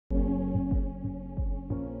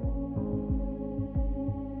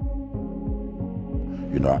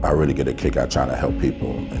You know, I really get a kick out trying to help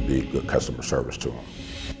people and be good customer service to them.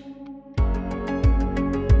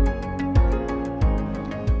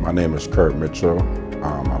 My name is Kurt Mitchell.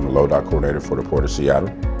 I'm the load dock coordinator for the Port of Seattle.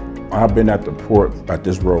 I've been at the port at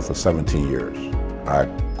this role for 17 years. I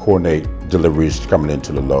coordinate deliveries coming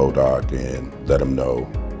into the load dock and let them know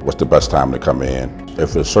what's the best time to come in.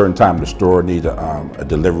 If at a certain time the store needs a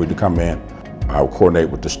delivery to come in, I'll coordinate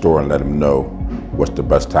with the store and let them know what's the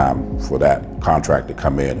best time for that contract to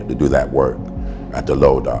come in to do that work at the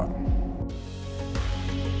load dock.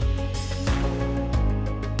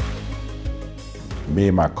 Me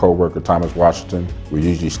and my co-worker, Thomas Washington, we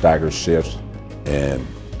usually stagger shifts, and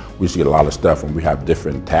we see a lot of stuff and we have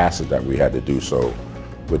different tasks that we had to do. So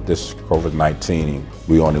with this COVID-19,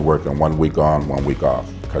 we only work in 1 week on, 1 week off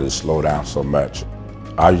because it's slowed down so much.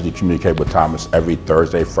 I usually communicate with Thomas every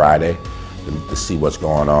Thursday, Friday to see what's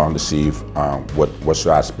going on, to see if, what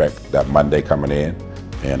should I expect that Monday coming in.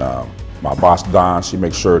 And my boss, Don, she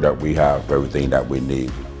makes sure that we have everything that we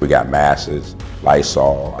need. We got masks,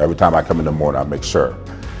 Lysol. Every time I come in the morning, I make sure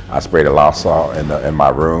I spray the Lysol in my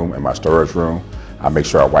room, in my storage room. I make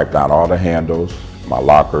sure I wipe down all the handles, my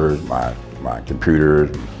lockers, my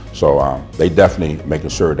computers. So they definitely making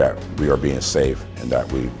sure that we are being safe and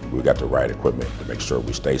that we got the right equipment to make sure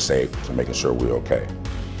we stay safe and making sure we're okay.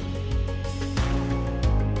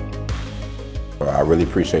 I really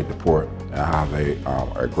appreciate the port and how they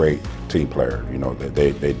are a great team player. You know,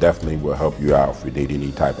 they definitely will help you out if you need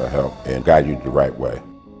any type of help and guide you the right way.